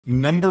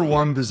Number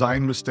one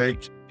design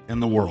mistake in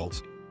the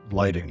world,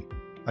 lighting.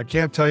 I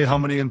can't tell you how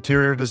many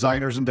interior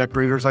designers and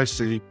decorators I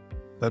see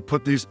that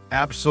put these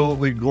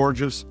absolutely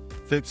gorgeous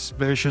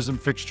finishes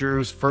and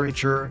fixtures,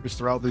 furniture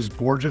throughout these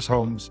gorgeous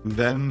homes. And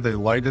then they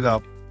light it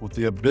up with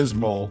the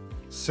abysmal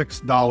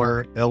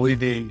 $6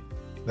 LED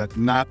that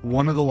not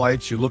one of the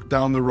lights, you look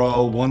down the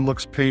row, one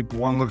looks pink,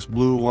 one looks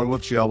blue, one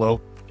looks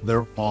yellow.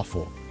 They're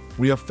awful.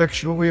 We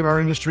affectionately in our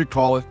industry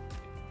call it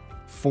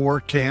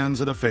 4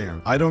 cans and a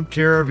fan. I don't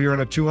care if you're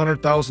in a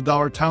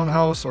 $200,000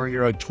 townhouse or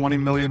you're a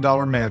 $20 million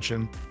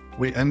mansion.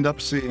 We end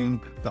up seeing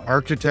the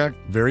architect,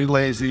 very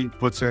lazy,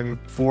 puts in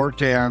 4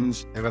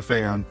 cans and a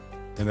fan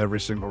in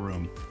every single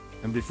room.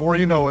 And before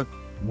you know it,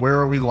 where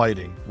are we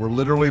lighting? We're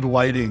literally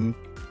lighting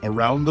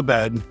around the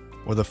bed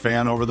with a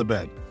fan over the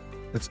bed.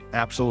 It's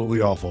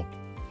absolutely awful.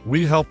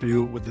 We help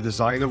you with the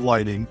design of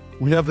lighting.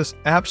 We have this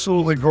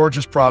absolutely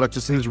gorgeous product.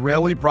 It's an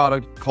Israeli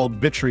product called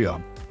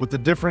Vitrea with the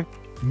different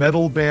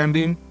metal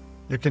banding.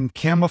 You can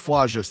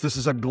camouflage this. This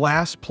is a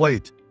glass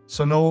plate,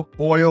 so no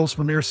oils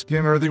from your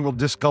skin or anything will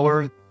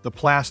discolor the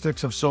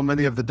plastics of so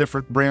many of the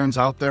different brands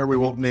out there. We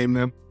won't name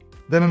them.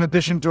 Then in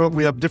addition to it,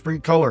 we have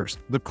different colors.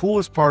 The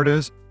coolest part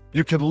is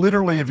you can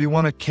literally, if you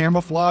want to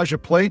camouflage a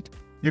plate,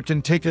 you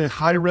can take a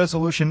high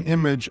resolution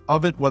image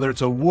of it, whether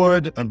it's a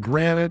wood, a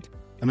granite,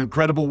 an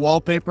incredible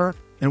wallpaper,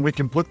 and we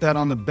can put that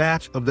on the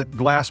back of the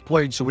glass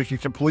plate so we can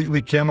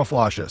completely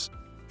camouflage this.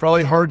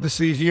 Probably hard to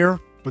see here,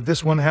 but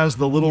this one has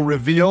the little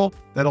reveal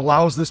that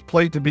allows this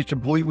plate to be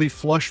completely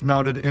flush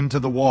mounted into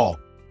the wall.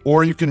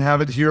 Or you can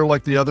have it here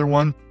like the other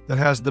one that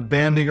has the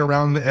banding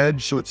around the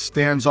edge so it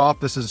stands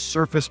off. This is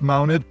surface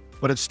mounted,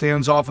 but it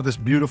stands off with this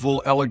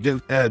beautiful,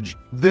 elegant edge.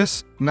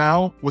 This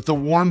now, with the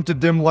warm to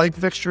dim light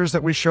fixtures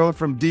that we showed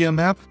from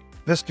DMF,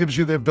 this gives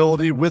you the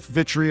ability with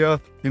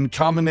Vitrea in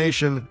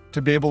combination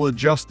to be able to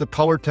adjust the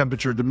color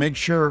temperature to make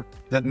sure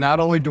that not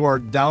only do our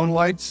down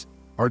lights,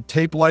 our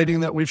tape lighting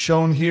that we've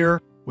shown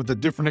here, with the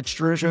different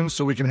extrusions,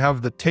 so we can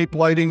have the tape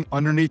lighting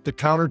underneath the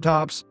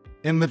countertops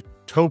in the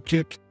toe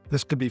kick.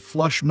 This could be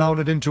flush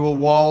mounted into a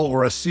wall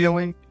or a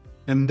ceiling,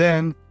 and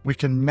then we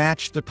can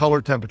match the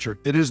color temperature.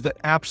 It is the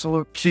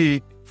absolute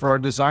key for our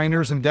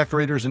designers and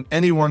decorators and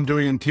anyone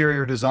doing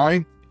interior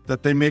design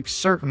that they make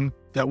certain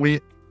that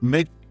we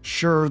make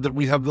sure that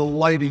we have the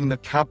lighting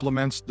that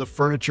complements the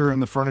furniture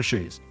and the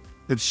furnishings.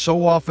 It's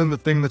so often the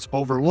thing that's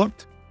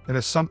overlooked, and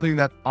it's something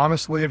that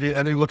honestly, if you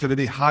look at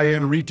any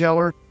high-end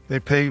retailer, they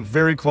pay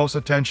very close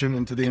attention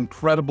into the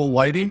incredible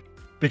lighting,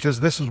 because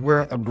this is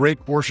where a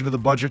great portion of the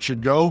budget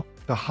should go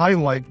to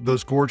highlight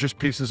those gorgeous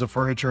pieces of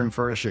furniture and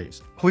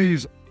furnishings.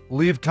 Please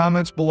leave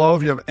comments below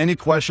if you have any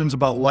questions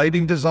about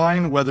lighting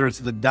design, whether it's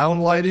the down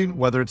lighting,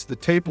 whether it's the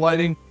tape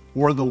lighting,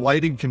 or the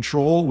lighting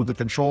control with the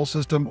control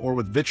system or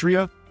with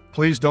Vitrea.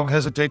 Please don't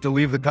hesitate to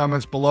leave the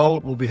comments below.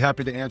 We'll be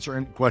happy to answer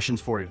any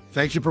questions for you.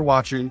 Thank you for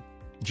watching.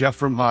 Jeff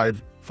from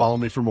Hive. Follow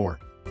me for more.